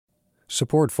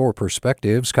Support for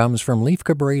Perspectives comes from Leif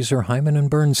Cabraser, Hyman and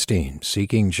Bernstein,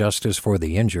 seeking justice for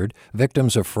the injured,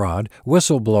 victims of fraud,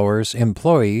 whistleblowers,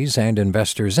 employees, and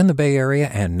investors in the Bay Area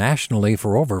and nationally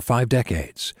for over 5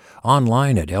 decades.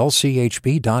 Online at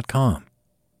lchb.com.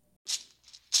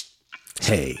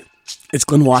 Hey, it's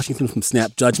Glenn Washington from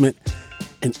Snap Judgment.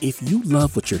 And if you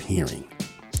love what you're hearing,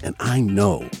 and I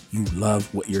know you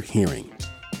love what you're hearing,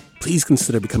 please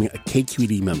consider becoming a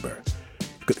KQED member.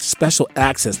 Get special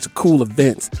access to cool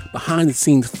events,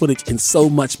 behind-the-scenes footage, and so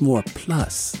much more.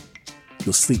 Plus,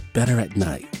 you'll sleep better at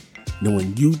night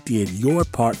knowing you did your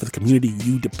part for the community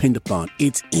you depend upon.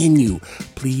 It's in you.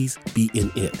 Please be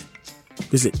in it.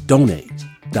 Visit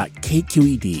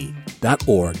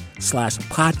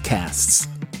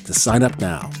donate.kqed.org/podcasts to sign up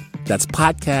now. That's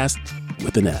podcast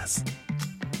with an S.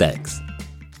 Thanks.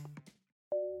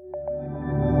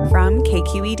 From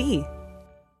KQED.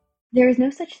 There is no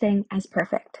such thing as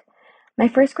perfect. My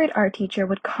first grade art teacher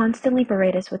would constantly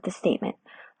berate us with this statement,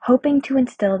 hoping to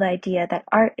instill the idea that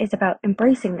art is about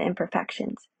embracing the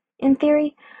imperfections. In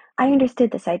theory, I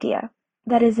understood this idea.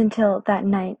 That is until that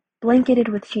night, blanketed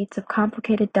with sheets of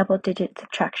complicated double-digit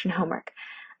subtraction homework,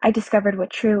 I discovered what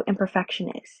true imperfection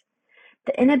is.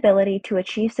 The inability to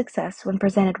achieve success when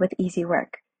presented with easy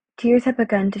work. Tears had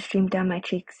begun to stream down my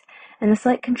cheeks, and the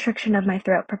slight constriction of my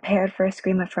throat prepared for a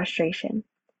scream of frustration.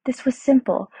 This was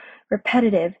simple,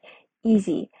 repetitive,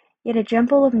 easy, yet a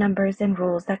jumble of numbers and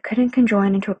rules that couldn't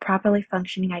conjoin into a properly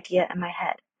functioning idea in my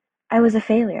head. I was a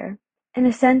failure. In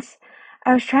a sense,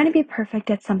 I was trying to be perfect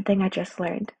at something I just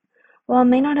learned. While I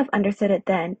may not have understood it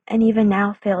then, and even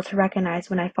now fail to recognize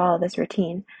when I follow this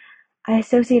routine, I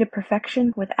associated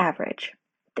perfection with average.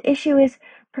 The issue is,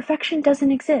 perfection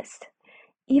doesn't exist.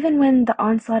 Even when the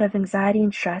onslaught of anxiety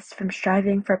and stress from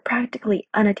striving for a practically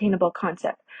unattainable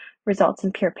concept results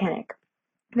in pure panic.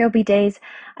 There will be days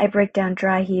I break down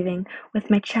dry heaving, with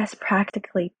my chest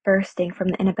practically bursting from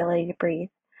the inability to breathe.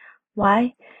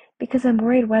 Why? Because I'm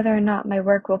worried whether or not my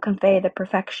work will convey the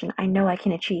perfection I know I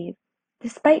can achieve.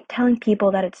 Despite telling people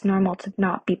that it's normal to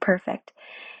not be perfect,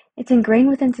 it's ingrained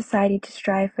within society to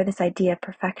strive for this idea of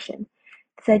perfection.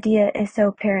 This idea is so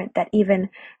apparent that even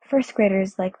first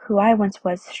graders like who I once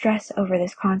was stress over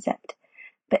this concept.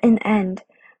 But in the end,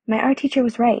 my art teacher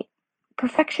was right.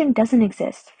 Perfection doesn't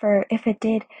exist, for if it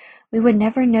did, we would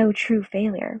never know true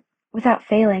failure. Without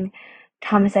failing,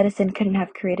 Thomas Edison couldn't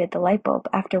have created the light bulb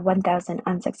after 1,000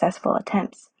 unsuccessful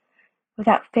attempts.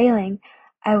 Without failing,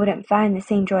 I wouldn't find the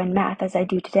same joy in math as I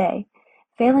do today.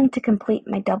 Failing to complete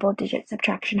my double-digit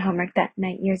subtraction homework that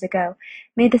night years ago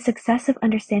made the success of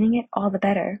understanding it all the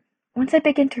better. Once I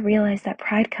began to realize that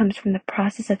pride comes from the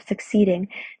process of succeeding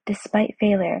despite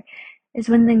failure, is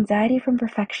when the anxiety from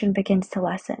perfection begins to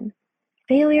lessen.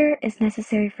 Failure is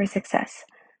necessary for success,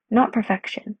 not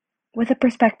perfection. With a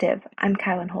perspective, I'm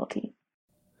Kylan Holte.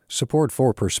 Support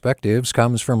for Perspectives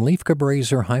comes from Leif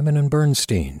Cabraser, Hyman and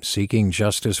Bernstein, seeking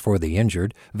justice for the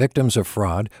injured, victims of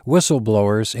fraud,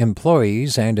 whistleblowers,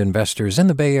 employees, and investors in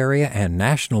the Bay Area and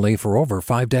nationally for over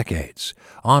 5 decades.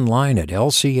 Online at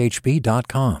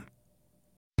lchb.com.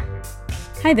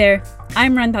 Hi there,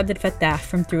 I'm Rand Abdel-Fattah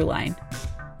from Throughline.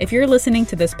 If you're listening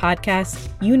to this podcast,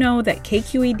 you know that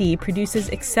KQED produces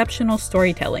exceptional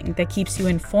storytelling that keeps you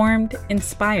informed,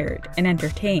 inspired, and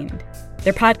entertained.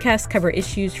 Their podcasts cover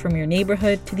issues from your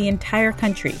neighborhood to the entire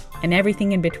country and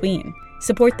everything in between.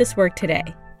 Support this work today.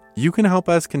 You can help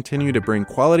us continue to bring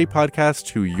quality podcasts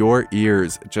to your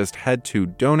ears. Just head to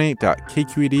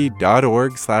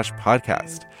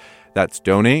donate.kqed.org/podcast. That's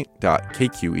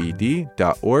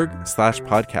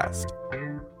donate.kqed.org/podcast.